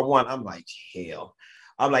at bar one. I'm like, hell.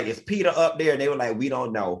 I'm like, is Peter up there? And they were like, we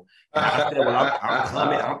don't know. And I said, well,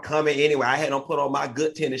 I'm coming anyway. I had them put on my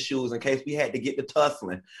good tennis shoes in case we had to get to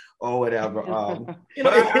tussling or whatever.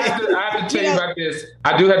 But I have to tell you about this.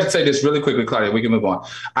 I do have to say this really quickly, Claudia. We can move on.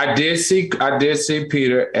 I did see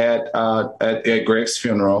Peter at Greg's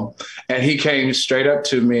funeral, and he came straight up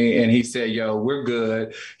to me and he said, "Yo, we're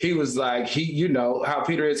good." He was like, you know how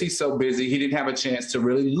Peter is. He's so busy. He didn't have a chance to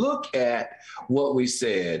really look at what we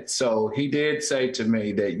said. So he did say to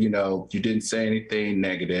me that, you didn't say anything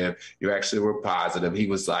negative. You actually were positive. He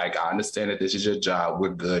was like, I understand that this is your job. We're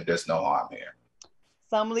good. There's no harm here.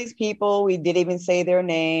 Some of these people, we didn't even say their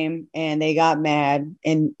name and they got mad.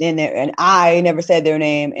 And I never said their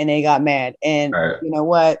name and they got mad. And right. You know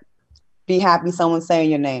what? Be happy someone's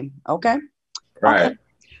saying your name. Okay? Right. Okay.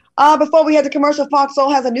 Before we head to commercial, Fox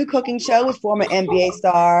Soul has a new cooking show with former NBA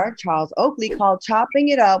star Charles Oakley called Chopping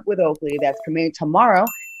It Up with Oakley. That's premiering tomorrow,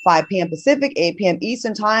 5 p.m. Pacific, 8 p.m.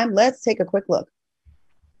 Eastern time. Let's take a quick look.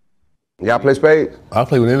 Y'all play spades? I'll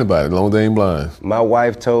play with anybody, as long as they ain't blind. My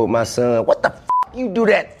wife told my son, what the f*** you do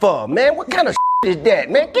that for, man? What kind of is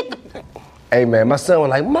that, man? Hey, man, my son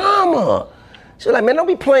was like, Mama. She was like, man, don't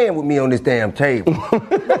be playing with me on this damn table. Because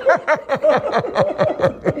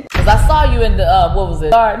I saw you in the, what was it?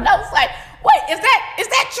 Garden. I was like, wait, is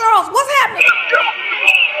that Charles? What's happening?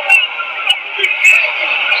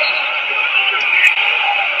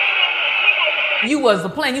 You was the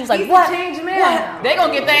plan. You was like, what? Change man. They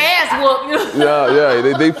gonna get their ass whooped. Yeah.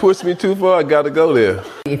 They pushed me too far. I gotta go there.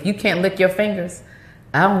 If you can't lick your fingers,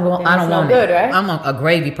 I don't want good, it. Right? I'm a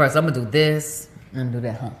gravy person. I'm gonna do this and do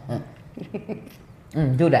that.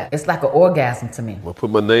 Do that. It's like an orgasm to me. I'll put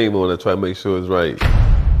my name on it, try to make sure it's right.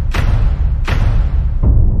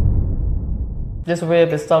 This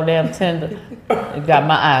rib is so damn tender. It got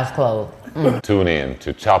my eyes closed. Tune in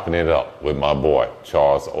to Chopping It Up with my boy,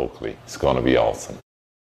 Charles Oakley. It's going to be awesome.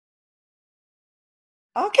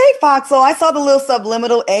 Okay, Fox. So I saw the little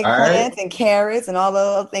subliminal eggplants and carrots and all the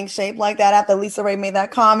little things shaped like that after Lisa Ray made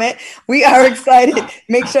that comment. We are excited.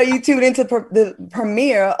 Make sure you tune into the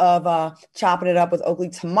premiere of Chopping It Up with Oakley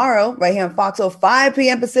tomorrow, right here on Fox Soul, 5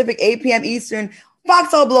 p.m. Pacific, 8 p.m. Eastern.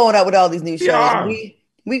 Fox Soul blowing up with all these new shows. Yeah.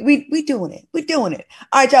 We doing it. We're doing it.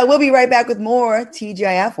 All right, y'all. We'll be right back with more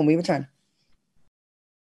TGIF when we return.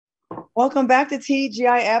 Welcome back to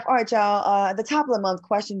TGIF. All right, y'all. At the top of the month,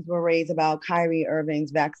 questions were raised about Kyrie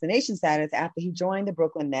Irving's vaccination status after he joined the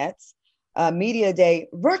Brooklyn Nets media day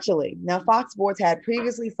virtually. Now, Fox Sports had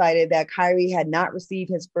previously cited that Kyrie had not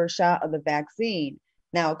received his first shot of the vaccine.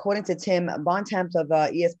 Now, according to Tim Bontemps of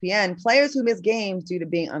ESPN, players who miss games due to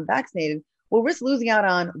being unvaccinated will risk losing out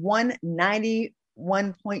on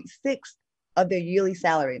 $191.6 of their yearly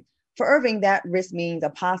salary. For Irving, that risk means a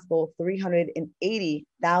possible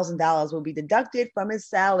 $380,000 will be deducted from his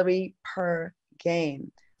salary per game.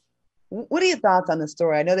 What are your thoughts on the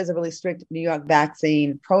story? I know there's a really strict New York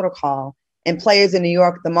vaccine protocol, and players in New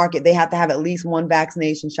York, the market, they have to have at least one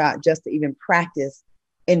vaccination shot just to even practice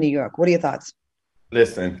in New York. What are your thoughts?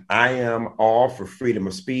 Listen, I am all for freedom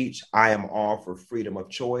of speech. I am all for freedom of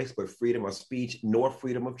choice, but freedom of speech nor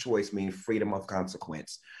freedom of choice mean freedom of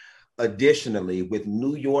consequence. Additionally, with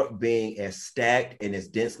New York being as stacked and as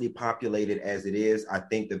densely populated as it is, I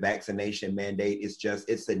think the vaccination mandate is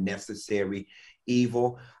it's a necessary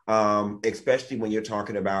evil, especially when you're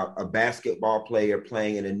talking about a basketball player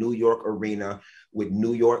playing in a New York arena with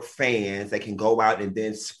New York fans that can go out and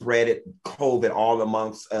then spread it, COVID all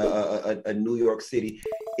amongst a New York City.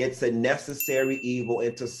 It's a necessary evil,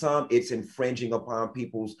 and to some, it's infringing upon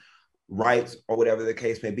people's rights or whatever the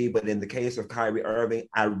case may be. But in the case of Kyrie Irving,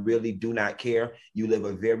 I really do not care. You live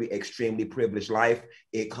a very extremely privileged life.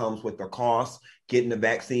 It comes with a cost. Getting the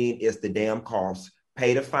vaccine is the damn cost.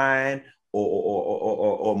 Pay the fine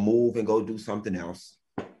or move and go do something else.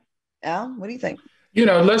 Al, what do you think?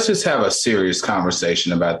 Let's just have a serious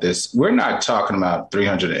conversation about this. We're not talking about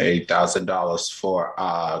 $308,000 for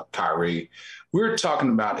Kyrie. We're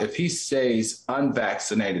talking about if he stays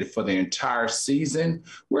unvaccinated for the entire season,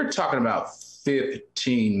 we're talking about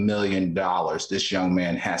 $15 million this young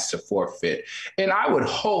man has to forfeit. And I would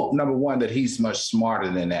hope, number one, that he's much smarter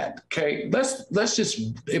than that. Okay, let's just,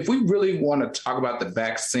 if we really want to talk about the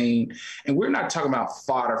vaccine, and we're not talking about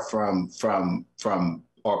fodder from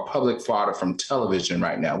or public fodder from television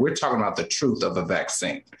right now. We're talking about the truth of a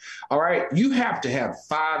vaccine. All right. You have to have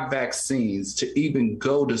 5 vaccines to even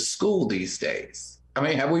go to school these days. I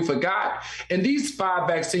mean, have we forgot? In these 5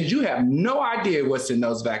 vaccines, you have no idea what's in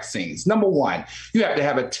those vaccines. Number one, you have to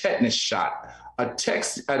have a tetanus shot, a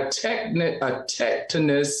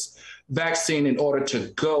tetanus vaccine in order to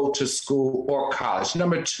go to school or college.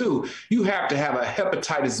 Number 2, you have to have a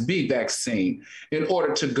hepatitis B vaccine in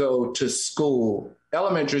order to go to school,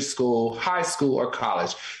 elementary school, high school, or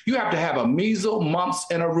college. You have to have a measles, mumps,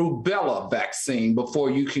 and a rubella vaccine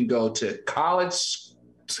before you can go to college,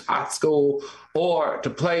 high school, or to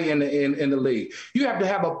play in the league. You have to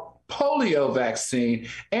have a polio vaccine,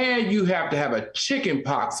 and you have to have a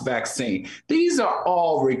chickenpox vaccine. These are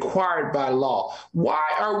all required by law. Why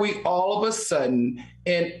are we all of a sudden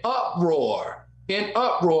in uproar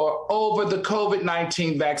over the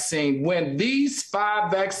COVID-19 vaccine when these 5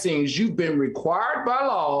 vaccines you've been required by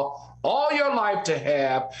law all your life to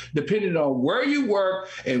have, depending on where you work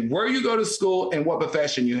and where you go to school and what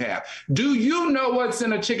profession you have? Do you know what's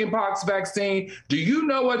in a chickenpox vaccine? Do you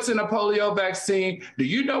know what's in a polio vaccine? Do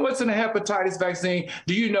you know what's in a hepatitis vaccine?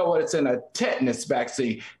 Do you know what's in a tetanus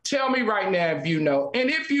vaccine? Tell me right now if you know. And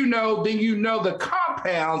if you know, then you know the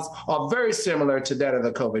compounds are very similar to that of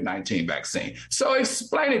the COVID-19 vaccine. So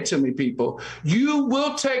explain it to me, people. You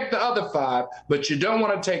will take the other 5, but you don't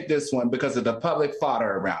want to take this one because of the public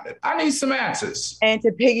fodder around it. I need some answers. And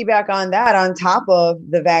to piggyback on that, on top of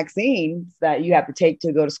the vaccines that you have to take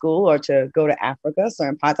to go to school or to go to Africa,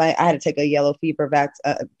 certain parts, I had to take a yellow fever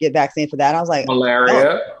get vaccine for that. I was like,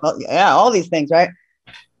 malaria. Oh, yeah, all these things, right?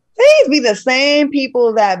 These be the same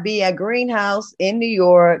people that be at Greenhouse in New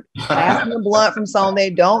York, passing a blunt from someone they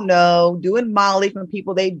don't know, doing Molly from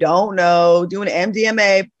people they don't know, doing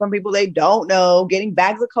MDMA from people they don't know, getting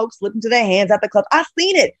bags of Coke slipped into their hands at the club. I've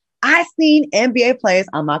seen it. I've seen NBA players,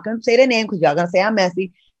 I'm not going to say their name because y'all going to say I'm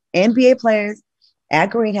messy, NBA players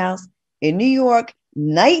at Greenhouse in New York,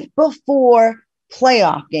 night before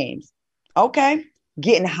playoff games. Okay.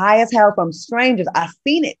 Getting high as hell from strangers. I've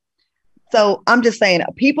seen it. So I'm just saying,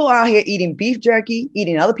 people are out here eating beef jerky,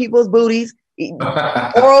 eating other people's booties,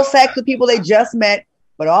 oral sex with people they just met.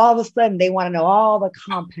 But all of a sudden, they want to know all the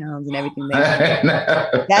compounds and everything.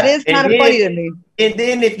 That is kind of funny to me. And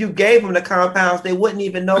then if you gave them the compounds, they wouldn't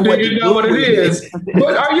even know what it is.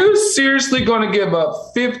 But are you seriously going to give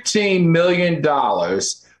up $15 million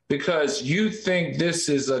because you think this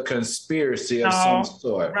is a conspiracy of some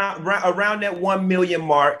sort? Around that 1 million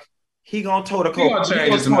mark, he gonna toe the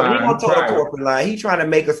corporate line. He trying to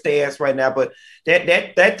make a stance right now, but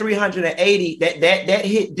that 380 that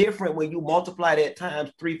hit different when you multiply that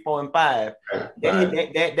times 3, 4, and 5.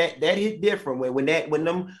 That hit different when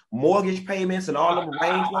them mortgage payments and all them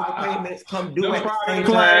Range Rover payments come due at the same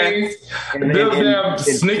time. And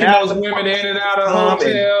sneaking those women in and out of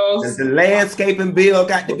hotels. And the landscaping bill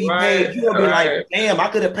got to be paid. You'll be like, damn, I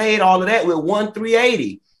could have paid all of that with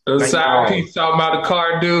 380. The side piece talking about the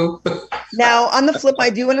car due. Now, on the flip, I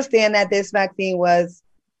do understand that this vaccine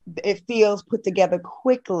it feels put together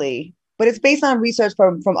quickly, but it's based on research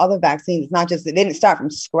from other vaccines. It's not just, they didn't start from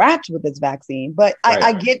scratch with this vaccine, but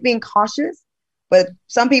I get being cautious. But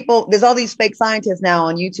some people, there's all these fake scientists now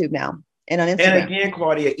on YouTube now and on Instagram. And again,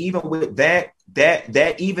 Claudia, even with that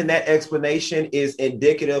explanation is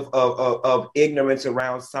indicative of ignorance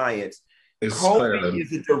around science. COVID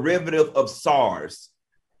is a derivative of SARS.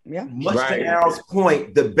 Yeah. Much to Al's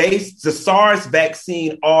point, the SARS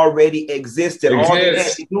vaccine already existed. All they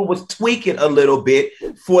had to do was tweak it a little bit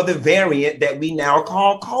for the variant that we now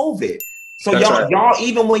call COVID. So y'all,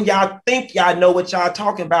 even when y'all think y'all know what y'all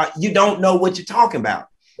talking about, you don't know what you're talking about.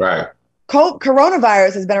 Right.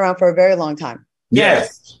 Coronavirus has been around for a very long time.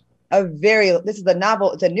 Yes. This is a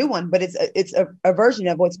novel, it's a new one, but it's a version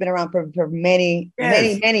of what's been around for many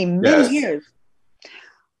years.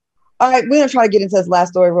 All right, we're going to try to get into this last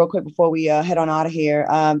story real quick before we head on out of here.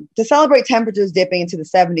 To celebrate temperatures dipping into the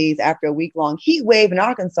 70s after a week-long heat wave in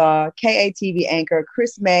Arkansas, KATV anchor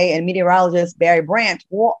Chris May and meteorologist Barry Brandt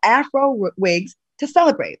wore afro wigs to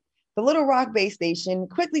celebrate. The Little Rock-based station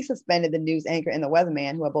quickly suspended the news anchor and the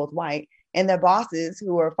weatherman, who are both white, and their bosses,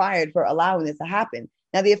 who were fired for allowing this to happen.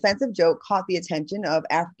 Now, the offensive joke caught the attention of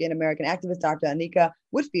African-American activist Dr. Anika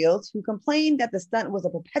Whitfield, who complained that the stunt was a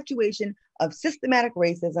perpetuation of systematic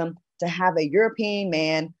racism to have a European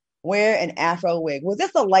man wear an afro wig. Was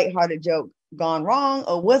this a lighthearted joke gone wrong,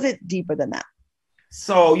 or was it deeper than that?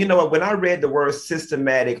 So, you know what, when I read the word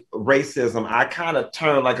systematic racism, I kind of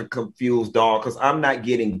turned like a confused dog because I'm not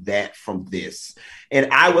getting that from this.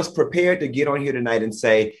 And I was prepared to get on here tonight and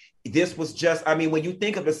say, this was just, I mean, when you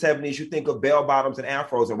think of the 70s, you think of bell bottoms and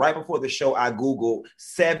afros. And right before the show, I Googled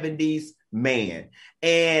 70s man.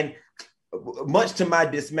 And much to my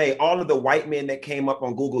dismay, all of the white men that came up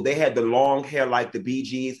on Google, they had the long hair like the Bee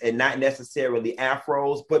Gees and not necessarily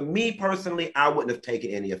afros. But me personally, I wouldn't have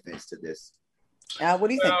taken any offense to this. What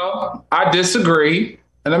do you think? I disagree.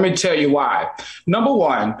 And let me tell you why. Number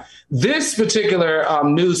one, this particular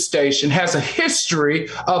news station has a history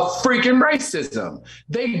of freaking racism.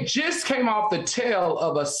 They just came off the tail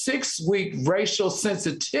of a 6-week racial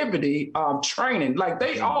sensitivity training. Like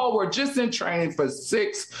they all were just in training for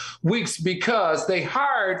 6 weeks because they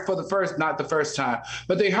hired for the first, not the first time,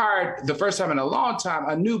 but they hired the first time in a long time,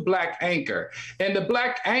 a new black anchor. And the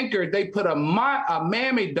black anchor, they put a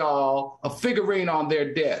mammy doll, a figurine on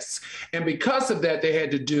their desk. And because of that, they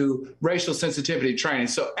had to do racial sensitivity training.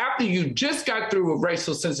 So after you just got through with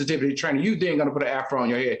racial sensitivity training, you then gonna put an afro on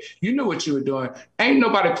your head. You knew what you were doing. Ain't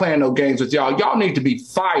nobody playing no games with y'all. Y'all need to be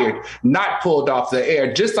fired, not pulled off the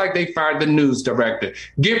air, just like they fired the news director.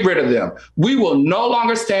 Get rid of them. We will no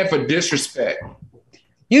longer stand for disrespect.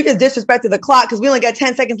 You just disrespected the clock because we only got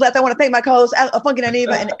 10 seconds left. I want to thank my co-hosts, Funky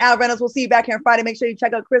Naniva and Al Reynolds. We'll see you back here on Friday. Make sure you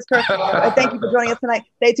check out Chris Kirk. Thank you for joining us tonight.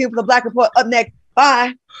 Stay tuned for the Black Report up next.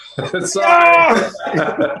 Bye. Sorry.